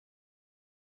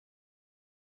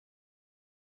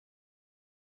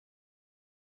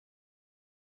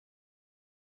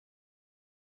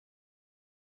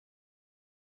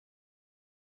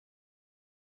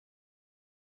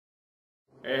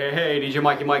Hey, DJ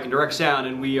Mikey Mike and Direct Sound,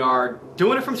 and we are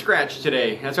doing it from scratch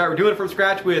today. That's right, we're doing it from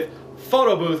scratch with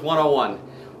Photo Booth 101.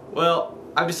 Well,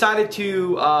 I've decided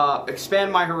to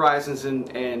expand my horizons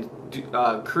and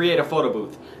create a photo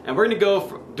booth. And we're going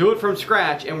to do it from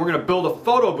scratch, and we're going to build a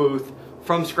photo booth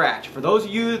from scratch. For those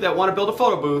of you that want to build a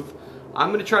photo booth, I'm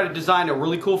going to try to design a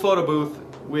really cool photo booth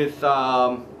with,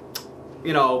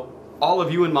 you know, all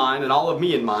of you in mind and all of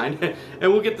me in mind,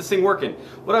 and we'll get this thing working.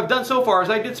 What I've done so far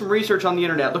is I did some research on the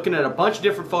internet looking at a bunch of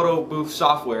different photo booth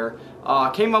software.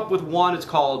 Came up with one. It's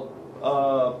called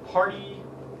Party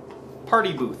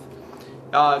Booth.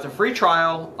 It's a free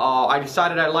trial. I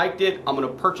decided I liked it.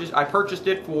 I purchased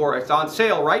it for, it's on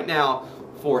sale right now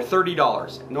for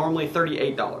 $30. Normally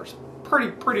 $38.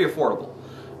 Pretty affordable.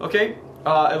 Okay? It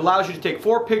allows you to take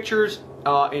 4 pictures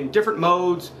in different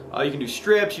modes. You can do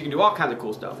strips, you can do all kinds of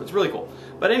cool stuff. It's really cool.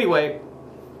 But anyway,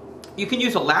 you can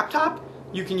use a laptop,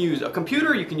 you can use a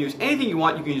computer, you can use anything you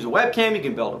want. You can use a webcam, you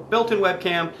can build a built-in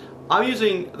webcam. I'm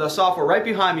using the software right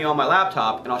behind me on my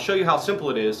laptop, and I'll show you how simple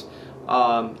it is.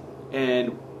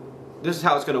 And this is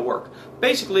how it's going to work.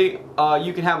 Basically,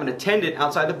 you can have an attendant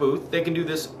outside the booth. They can do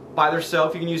this by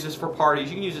themselves. You can use this for parties.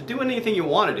 You can use it doing anything you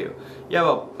want to do. You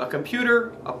have a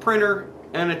computer, a printer,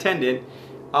 and an attendant.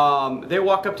 They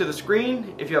walk up to the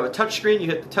screen. If you have a touch screen, you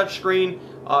hit the touch screen.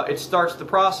 It starts the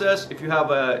process. If you have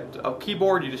a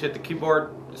keyboard, you just hit the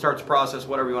keyboard. It starts the process,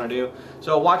 whatever you want to do.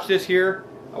 So watch this here.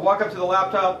 I walk up to the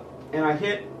laptop and I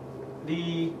hit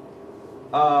the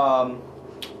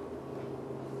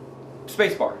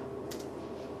space bar.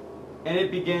 And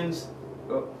it begins.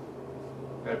 Oh,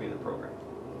 gotta be in the program.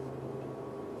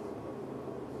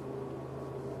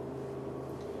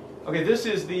 Okay, this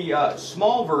is the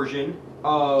small version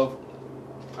of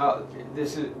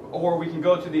or we can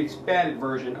go to the expanded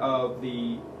version of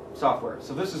the software.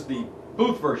 So this is the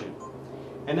booth version,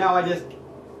 and now I just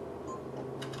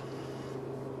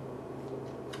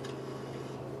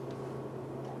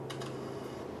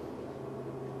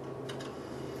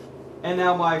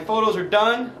now my photos are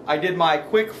done. I did my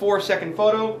quick 4-second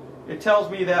photo. It tells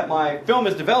me that my film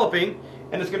is developing,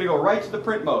 and it's going to go right to the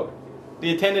print mode.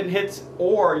 The attendant hits,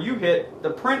 or you hit the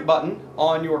print button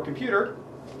on your computer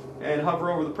and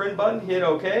hover over the print button, hit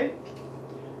OK,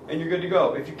 and you're good to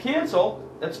go. If you cancel,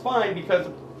 that's fine because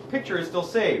the picture is still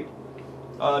saved.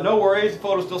 No worries, the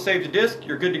photo's still saved to disk,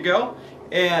 you're good to go,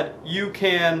 and you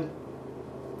can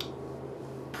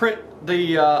print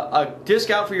the a disc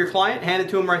out for your client, hand it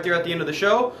to them right there at the end of the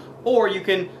show, or you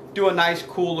can do a nice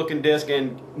cool looking disc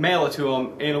and mail it to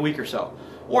them in a week or so.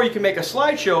 Or you can make a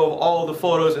slideshow of all the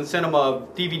photos and send them a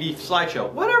DVD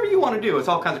slideshow. Whatever you want to do. It's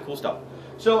all kinds of cool stuff.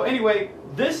 So anyway,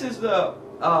 this is the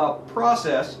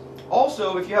process.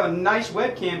 Also, if you have a nice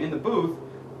webcam in the booth,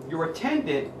 your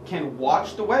attendant can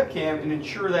watch the webcam and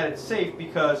ensure that it's safe,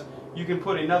 because you can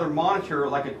put another monitor,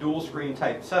 like a dual screen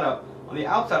type setup, on the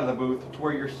outside of the booth to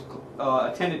where your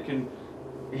attendant can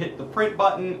hit the print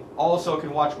button, also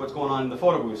can watch what's going on in the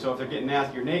photo booth. So if they're getting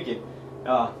nasty or naked,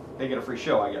 they get a free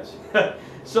show, I guess.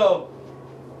 So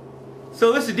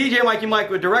this is DJ Mikey Mike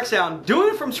with Direct Sound,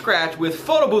 doing it from scratch with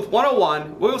Photo Booth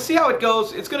 101. We'll see how it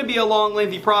goes. It's going to be a long,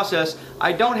 lengthy process.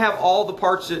 I don't have all the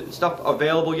parts and stuff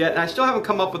available yet, and I still haven't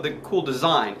come up with a cool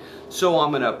design. So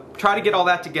I'm going to try to get all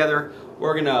that together.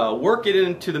 We're going to work it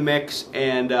into the mix,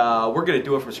 and we're going to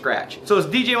do it from scratch. So it's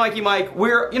DJ Mikey Mike.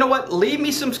 You know what? Leave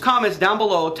me some comments down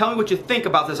below. Tell me what you think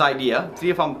about this idea. See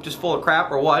if I'm just full of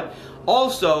crap or what.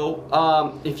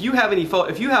 Also, if you have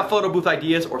photo booth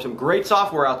ideas or some great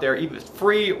software out there, even if it's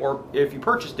free or if you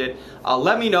purchased it,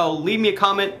 let me know. Leave me a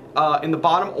comment in the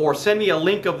bottom, or send me a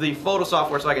link of the photo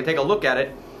software so I can take a look at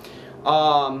it.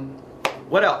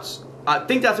 What else? I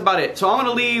think that's about it. So I'm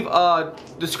going to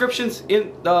leave descriptions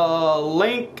in the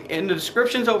link in the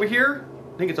descriptions over here.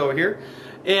 I think it's over here.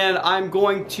 And I'm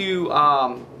going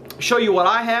to show you what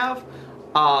I have.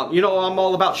 You know, I'm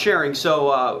all about sharing,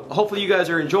 so hopefully you guys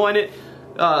are enjoying it.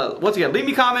 Once again, leave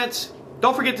me comments.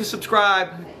 Don't forget to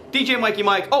subscribe. DJ Mikey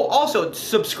Mike. Oh, also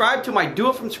subscribe to my Do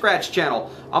It From Scratch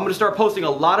channel. I'm going to start posting a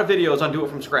lot of videos on Do It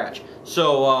From Scratch.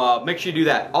 So make sure you do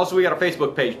that. Also, we got a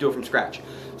Facebook page, Do It From Scratch.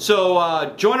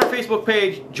 So join our Facebook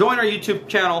page, join our YouTube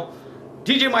channel.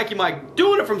 DJ Mikey Mike,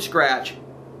 doing it from scratch.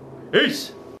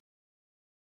 Peace.